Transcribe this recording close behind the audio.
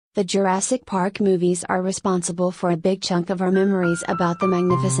The Jurassic Park movies are responsible for a big chunk of our memories about the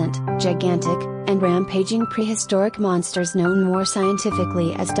magnificent, gigantic, and rampaging prehistoric monsters known more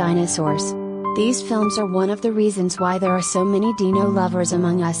scientifically as dinosaurs. These films are one of the reasons why there are so many dino-lovers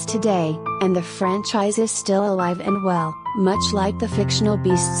among us today, and the franchise is still alive and well, much like the fictional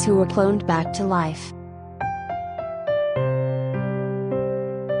beasts who were cloned back to life.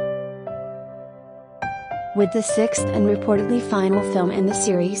 With the sixth and reportedly final film in the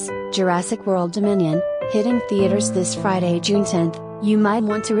series, Jurassic World Dominion, hitting theaters this Friday, June 10th, you might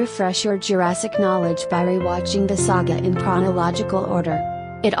want to refresh your Jurassic knowledge by rewatching the saga in chronological order.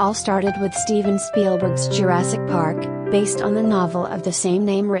 It all started with Steven Spielberg's Jurassic Park, based on the novel of the same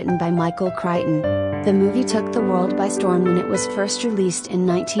name written by Michael Crichton. The movie took the world by storm when it was first released in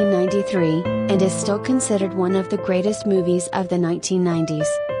 1993, and is still considered one of the greatest movies of the 1990s.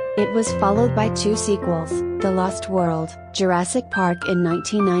 It was followed by two sequels, The Lost World, Jurassic Park in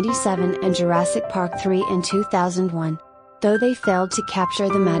 1997 and Jurassic Park 3 in 2001. Though they failed to capture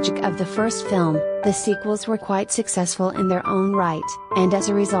the magic of the first film, the sequels were quite successful in their own right, and as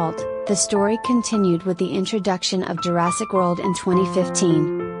a result, the story continued with the introduction of Jurassic World in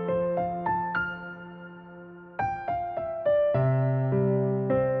 2015.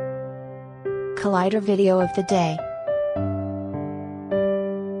 Collider video of the day.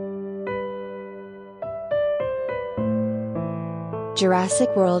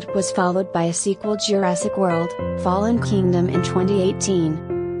 Jurassic World was followed by a sequel, Jurassic World: Fallen Kingdom, in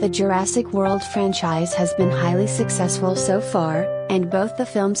 2018. The Jurassic World franchise has been highly successful so far, and both the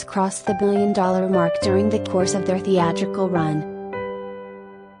films crossed the billion-dollar mark during the course of their theatrical run.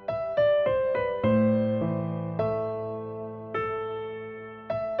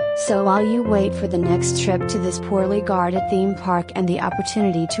 So while you wait for the next trip to this poorly guarded theme park and the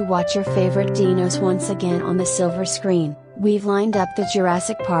opportunity to watch your favorite dinos once again on the silver screen, we've lined up the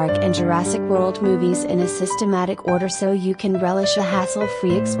Jurassic Park and Jurassic World movies in a systematic order so you can relish a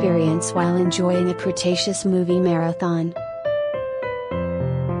hassle-free experience while enjoying a Cretaceous movie marathon.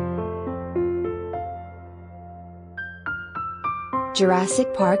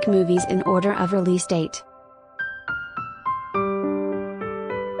 Jurassic Park movies in order of release date.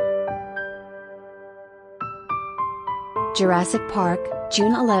 Jurassic Park,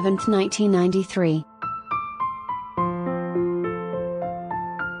 June 11, 1993.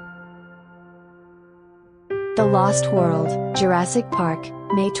 The Lost World, Jurassic Park,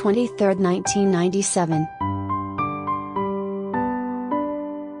 May 23, 1997.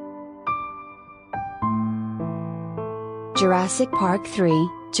 Jurassic Park 3,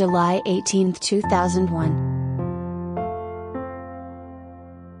 July 18, 2001.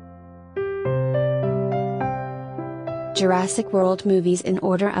 Jurassic World movies in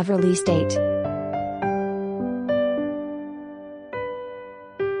order of release date.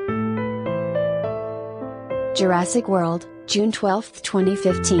 Jurassic World, June 12,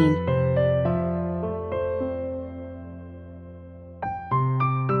 2015.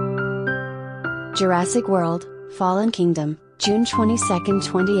 Jurassic World: Fallen Kingdom, June 22,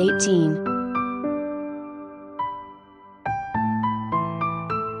 2018.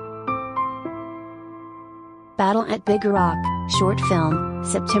 Battle at Big Rock, short film,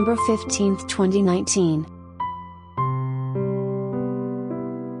 September 15, 2019.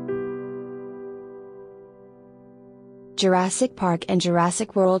 Jurassic Park and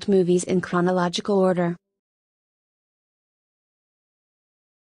Jurassic World movies in chronological order.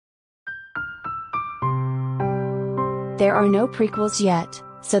 There are no prequels yet,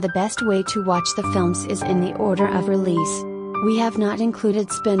 so the best way to watch the films is in the order of release. We have not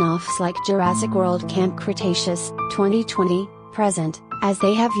included spin-offs like Jurassic World Camp Cretaceous, 2020, present, as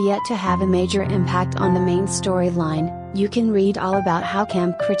they have yet to have a major impact on the main storyline. You can read all about how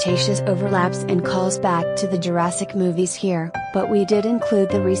Camp Cretaceous overlaps and calls back to the Jurassic movies here, but we did include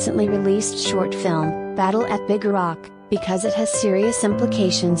the recently released short film, Battle at Big Rock, because it has serious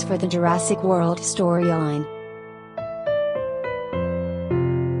implications for the Jurassic World storyline.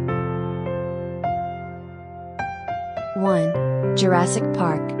 Jurassic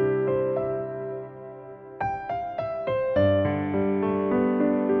Park.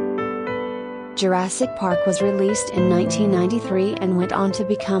 Jurassic Park was released in 1993 and went on to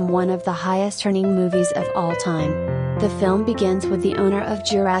become one of the highest-earning movies of all time. The film begins with the owner of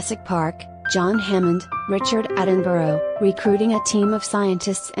Jurassic Park, John Hammond, Richard Attenborough, recruiting a team of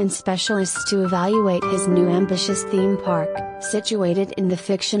scientists and specialists to evaluate his new ambitious theme park, situated in the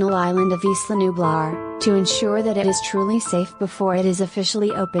fictional island of Isla Nublar, to ensure that it is truly safe before it is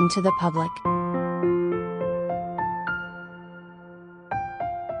officially open to the public.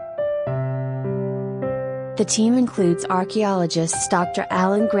 The team includes archaeologists Dr.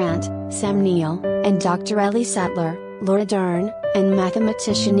 Alan Grant, Sam Neill, and Dr. Ellie Sattler, Laura Dern, and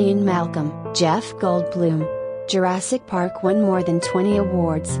mathematician Ian Malcolm, Jeff Goldblum. Jurassic Park won more than 20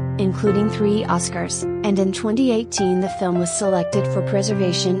 awards, including 3 Oscars, and in 2018 the film was selected for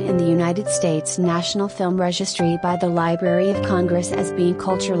preservation in the United States National Film Registry by the Library of Congress as being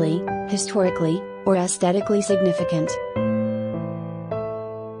culturally, historically, or aesthetically significant.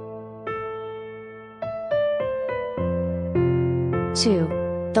 Two.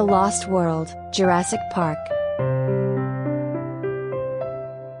 The Lost World, Jurassic Park.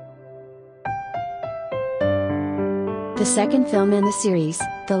 The second film in the series,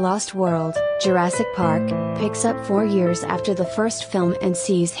 The Lost World, Jurassic Park, picks up 4 years after the first film and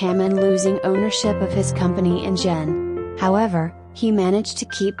sees Hammond losing ownership of his company in Gen. However, he managed to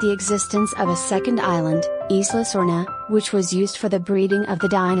keep the existence of a second island, Isla Sorna, which was used for the breeding of the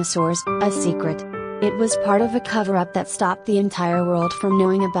dinosaurs, a secret. It was part of a cover-up that stopped the entire world from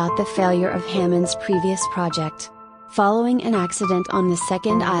knowing about the failure of Hammond's previous project. Following an accident on the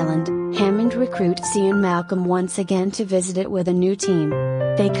second island, Hammond recruits Ian Malcolm once again to visit it with a new team.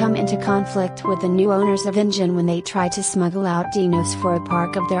 They come into conflict with the new owners of InGen when they try to smuggle out dinos for a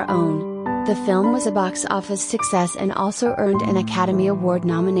park of their own. The film was a box office success and also earned an Academy Award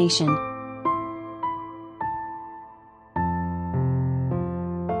nomination.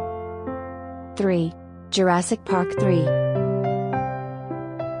 Three. Jurassic Park 3.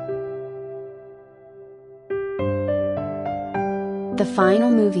 The final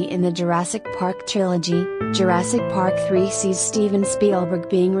movie in the Jurassic Park trilogy, Jurassic Park 3 sees Steven Spielberg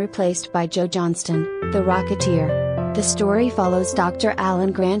being replaced by Joe Johnston, the Rocketeer. The story follows Dr.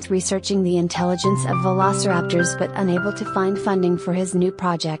 Alan Grant researching the intelligence of velociraptors but unable to find funding for his new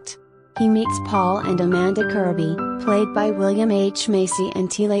project. He meets Paul and Amanda Kirby, played by William H. Macy and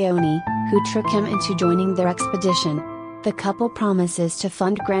T. Leone, who trick him into joining their expedition. The couple promises to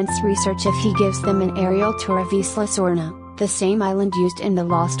fund Grant's research if he gives them an aerial tour of Isla Sorna, the same island used in The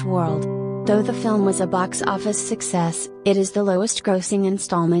Lost World. Though the film was a box office success, it is the lowest grossing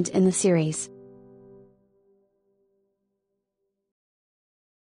installment in the series.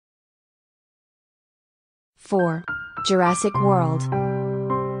 4. Jurassic World.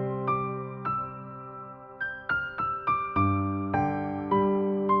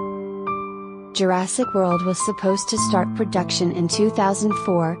 Jurassic World was supposed to start production in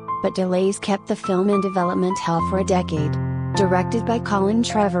 2004, but delays kept the film in development hell for a decade. Directed by Colin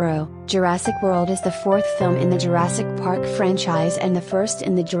Trevorrow, Jurassic World is the 4th film in the Jurassic Park franchise and the first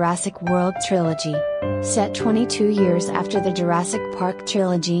in the Jurassic World trilogy. Set 22 years after the Jurassic Park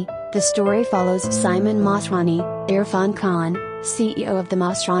trilogy, the story follows Simon Masrani, Irfan Khan, CEO of the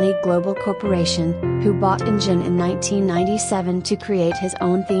Masrani Global Corporation, who bought InGen in 1997 to create his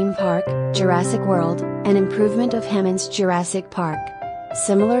own theme park, Jurassic World, an improvement of Hammond's Jurassic Park.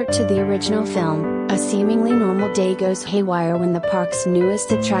 Similar to the original film, a seemingly normal day goes haywire when the park's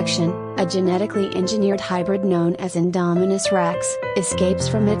newest attraction, a genetically engineered hybrid known as Indominus Rex, escapes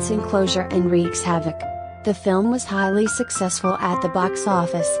from its enclosure and wreaks havoc. The film was highly successful at the box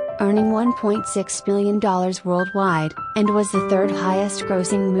office, earning $1.6 billion worldwide, and was the 3rd highest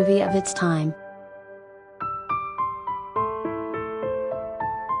grossing movie of its time.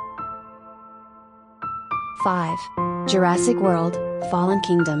 Five. Jurassic World, Fallen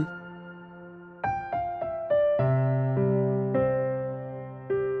Kingdom.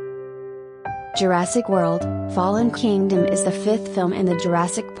 Jurassic World, Fallen Kingdom is the 5th film in the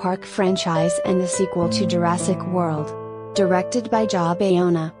Jurassic Park franchise and the sequel to Jurassic World. Directed by Joe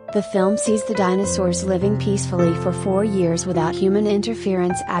Bayona, the film sees the dinosaurs living peacefully for 4 years without human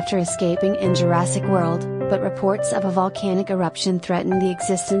interference after escaping in Jurassic World, but reports of a volcanic eruption threaten the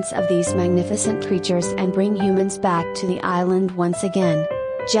existence of these magnificent creatures and bring humans back to the island once again.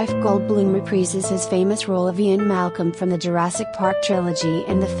 Jeff Goldblum reprises his famous role of Ian Malcolm from the Jurassic Park trilogy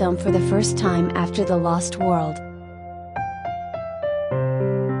in the film for the first time after The Lost World.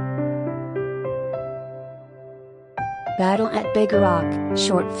 Battle at Big Rock,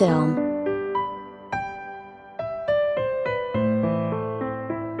 short film.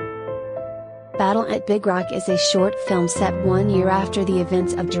 Battle at Big Rock is a short film set 1 year after the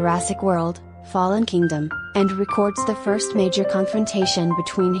events of Jurassic World, Fallen Kingdom, and records the first major confrontation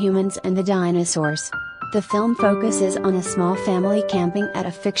between humans and the dinosaurs. The film focuses on a small family camping at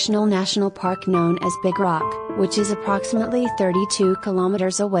a fictional national park known as Big Rock, which is approximately 32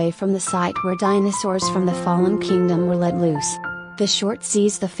 kilometers away from the site where dinosaurs from the Fallen Kingdom were let loose. The short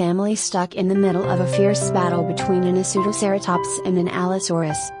sees the family stuck in the middle of a fierce battle between an Pseudoceratops and an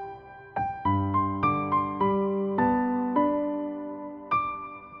Allosaurus.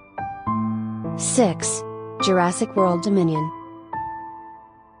 Six. Jurassic World Dominion.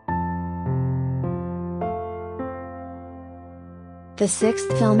 The sixth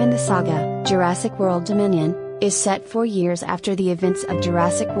film in the saga, Jurassic World Dominion, is set 4 years after the events of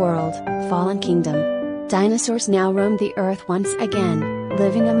Jurassic World, Fallen Kingdom. Dinosaurs now roam the Earth once again,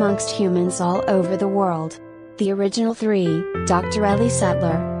 living amongst humans all over the world. The original three, Dr. Ellie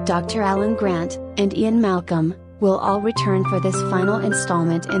Sattler, Dr. Alan Grant, and Ian Malcolm, will all return for this final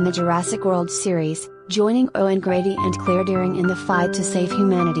installment in the Jurassic World series, joining Owen Grady and Claire Dearing in the fight to save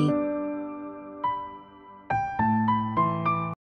humanity.